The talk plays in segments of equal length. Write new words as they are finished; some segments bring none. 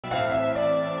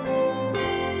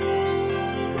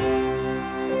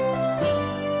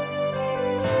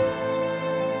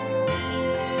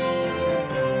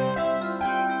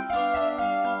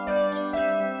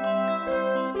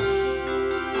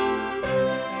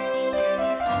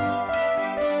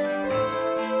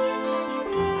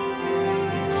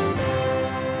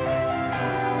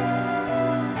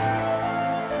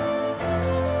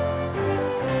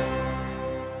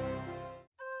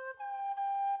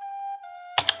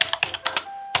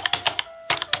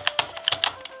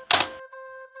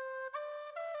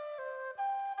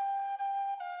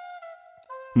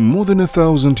More than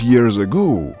 1,000 years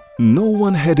ago, no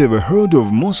one had ever heard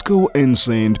of Moscow and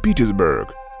Saint Petersburg.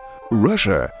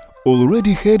 Russia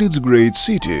already had its great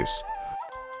cities: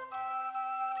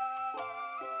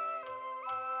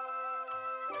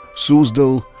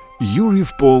 Suzdal,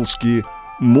 Yuryev-Polsky,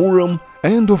 Murom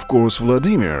and of course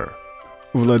Vladimir.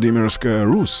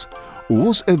 Vladimirskaya Rus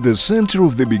was at the center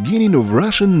of the beginning of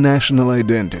Russian national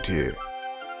identity.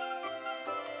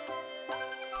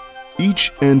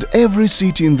 Each and every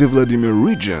city in the Vladimir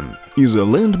region is a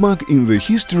landmark in the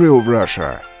history of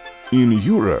Russia. In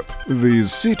Europe,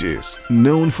 these cities,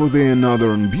 known for their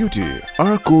northern beauty,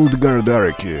 are called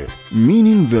Gardariki,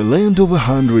 meaning the land of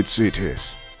 100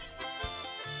 cities.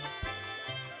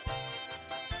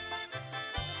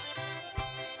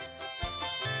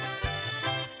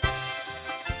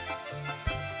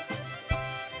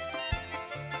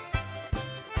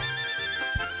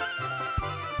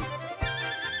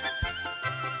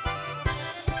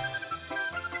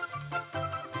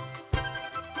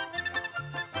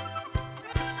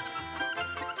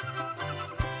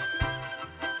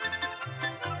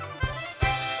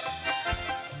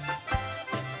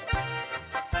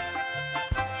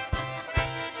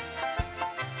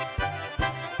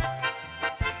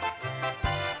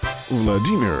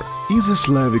 Vladimir is a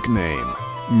Slavic name,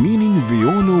 meaning the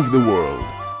owner of the world,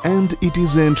 and it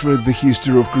is entered the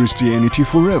history of Christianity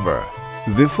forever.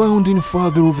 The founding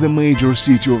father of the major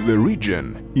city of the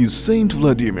region is Saint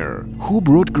Vladimir, who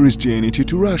brought Christianity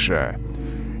to Russia.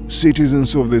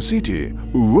 Citizens of the city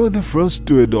were the first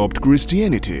to adopt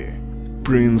Christianity.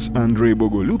 Prince Andrei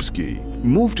Bogolubsky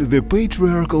moved the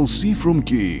patriarchal see from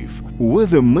Kiev, where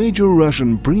the major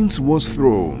Russian prince was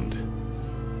throned.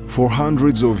 For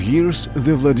hundreds of years,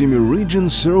 the Vladimir region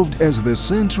served as the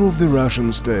center of the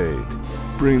Russian state.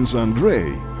 Prince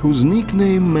Andrei, whose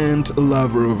nickname meant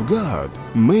 "lover of God,"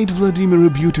 made Vladimir a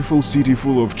beautiful city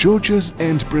full of churches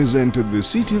and presented the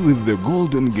city with the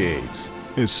Golden Gates,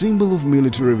 a symbol of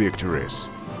military victories.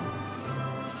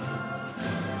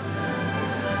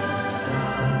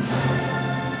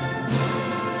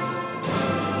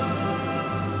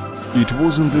 It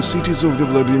was in the cities of the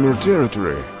Vladimir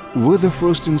territory where the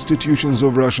first institutions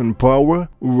of Russian power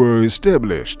were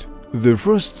established. The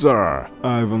first Tsar,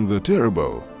 Ivan the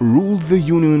Terrible, ruled the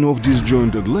Union of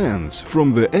Disjointed Lands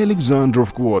from the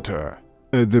Alexandrov Quarter.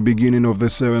 At the beginning of the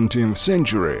 17th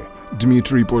century,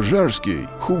 Dmitry Pozharsky,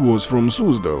 who was from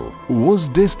Suzdal, was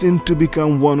destined to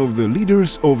become one of the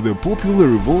leaders of the popular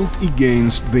revolt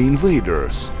against the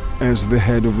invaders. As the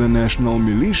head of the national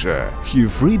militia, he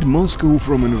freed Moscow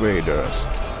from invaders.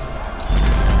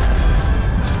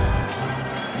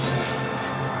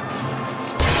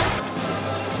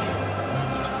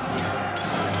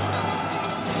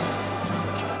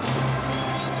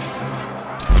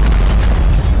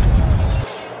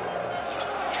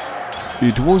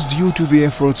 It was due to the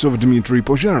efforts of Dmitry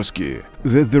Pozharsky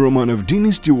that the Romanov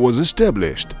dynasty was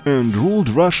established and ruled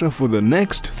Russia for the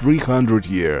next 300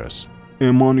 years.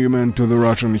 A monument to the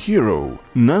Russian hero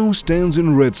now stands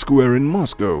in Red Square in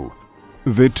Moscow.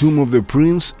 The tomb of the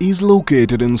prince is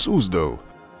located in Suzdal.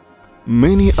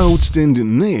 Many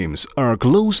outstanding names are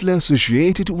closely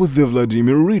associated with the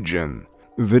Vladimir region.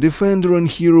 The defender and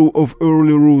hero of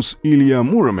early Rus Ilya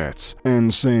Muromets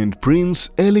and Saint Prince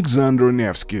Alexander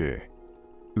Nevsky.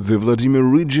 The Vladimir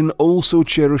region also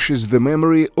cherishes the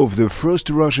memory of the first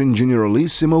Russian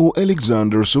generalissimo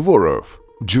Alexander Suvorov.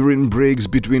 During breaks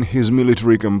between his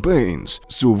military campaigns,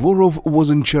 Suvorov was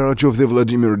in charge of the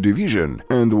Vladimir division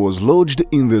and was lodged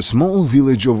in the small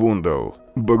village of Undal.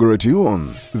 Bagration,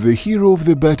 the hero of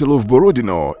the Battle of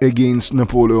Borodino against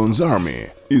Napoleon's army,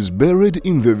 is buried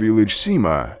in the village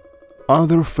Sima.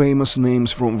 Other famous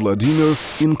names from Vladimir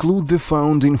include the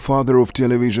founding father of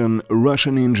television,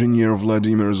 Russian engineer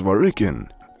Vladimir Zworykin,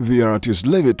 the artist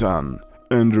Levitan,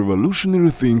 and revolutionary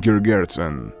thinker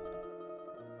Gertsen.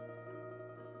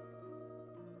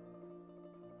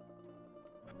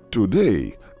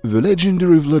 Today, the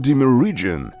legendary Vladimir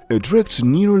region attracts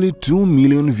nearly 2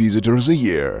 million visitors a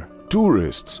year.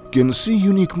 Tourists can see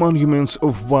unique monuments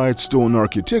of white stone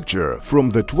architecture from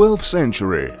the 12th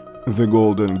century. The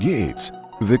Golden Gates,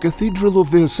 the Cathedral of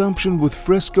the Assumption with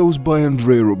frescoes by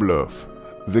Andrei Rublev,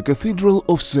 the Cathedral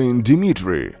of Saint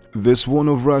Dimitri, the swan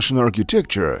of Russian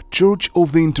architecture, Church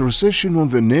of the Intercession on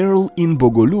the Nerl in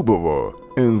Bogolubovo,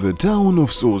 and the town of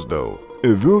Suzdal,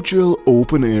 a virtual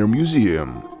open-air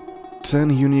museum. 10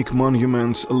 unique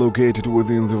monuments located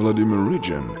within the Vladimir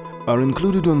region are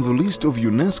included on the list of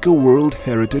UNESCO World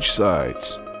Heritage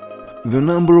Sites. The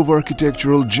number of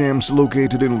architectural gems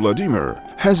located in Vladimir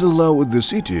has allowed the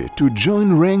city to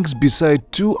join ranks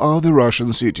beside two other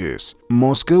Russian cities,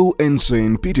 Moscow and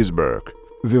Saint Petersburg.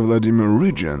 The Vladimir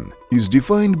region is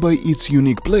defined by its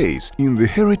unique place in the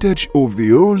heritage of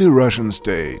the early Russian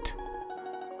state.